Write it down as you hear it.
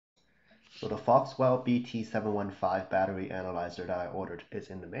So the Foxwell BT715 battery analyzer that I ordered is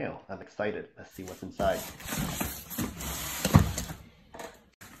in the mail. I'm excited. Let's see what's inside.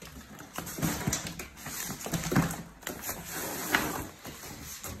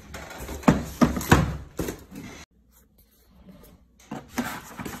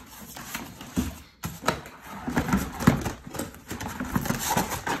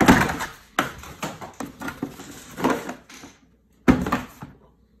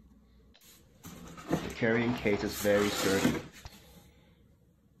 The carrying case is very sturdy.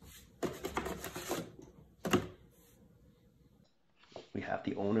 We have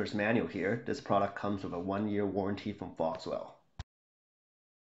the owner's manual here. This product comes with a 1-year warranty from Foxwell.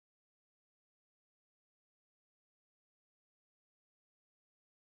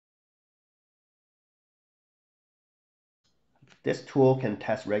 This tool can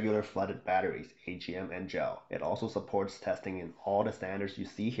test regular flooded batteries, AGM and gel. It also supports testing in all the standards you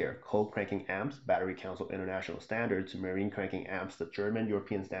see here: cold cranking amps, Battery Council International Standards, marine cranking amps, the German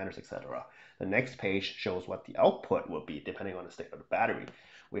European standards, etc. The next page shows what the output will be depending on the state of the battery.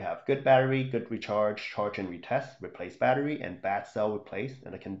 We have good battery, good recharge, charge and retest, replace battery, and bad cell replace,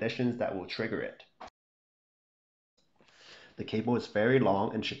 and the conditions that will trigger it. The cable is very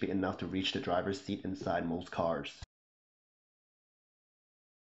long and should be enough to reach the driver's seat inside most cars.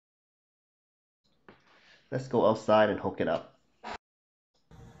 Let's go outside and hook it up.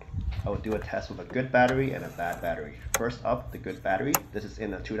 I will do a test with a good battery and a bad battery. First up, the good battery. This is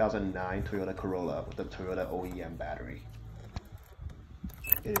in a 2009 Toyota Corolla with the Toyota OEM battery.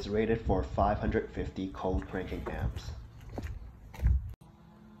 It is rated for 550 cold cranking amps.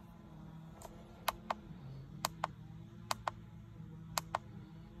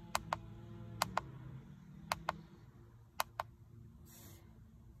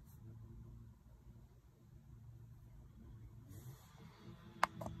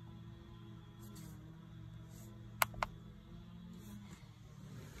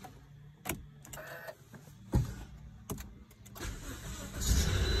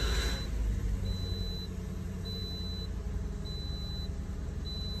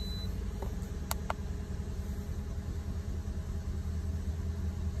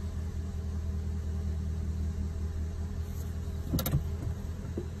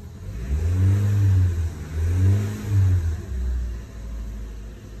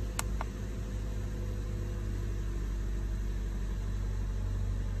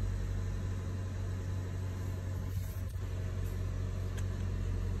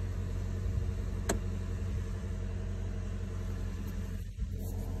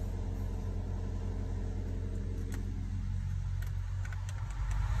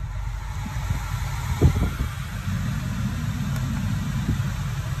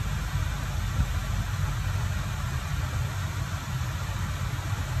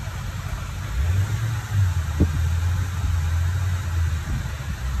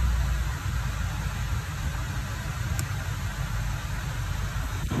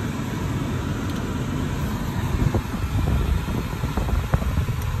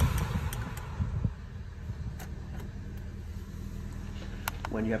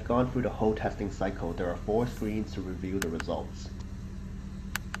 When you have gone through the whole testing cycle, there are 4 screens to review the results.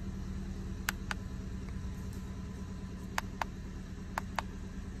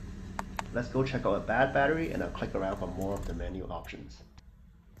 Let's go check out a bad battery and I'll click around for more of the menu options.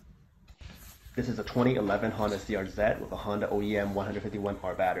 This is a 2011 Honda CRZ with a Honda OEM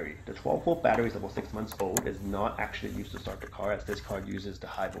 151R battery. The 12-volt battery is about 6 months old. It is not actually used to start the car, as this car uses the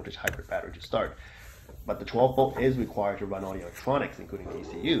high voltage hybrid battery to start. But the 12 volt is required to run all the electronics, including the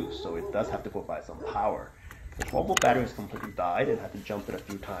ECU, so it does have to provide some power. The 12 volt battery has completely died and had to jump it a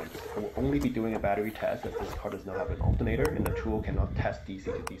few times. I will only be doing a battery test as this car does not have an alternator and the tool cannot test DC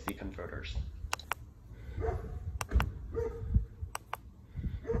to DC converters.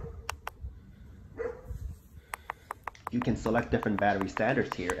 You can select different battery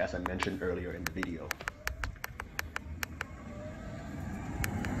standards here, as I mentioned earlier in the video.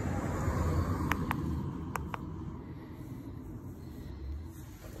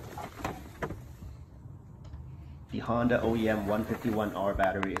 The Honda OEM 151R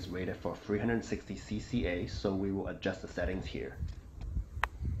battery is rated for 360 cca, so we will adjust the settings here.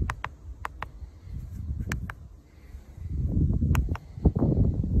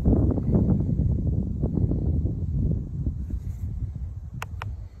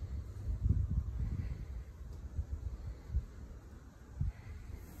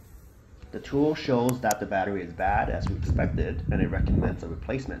 The tool shows that the battery is bad as we expected, and it recommends a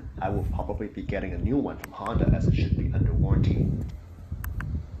replacement. I will probably be getting a new one from Honda as it should be under warranty.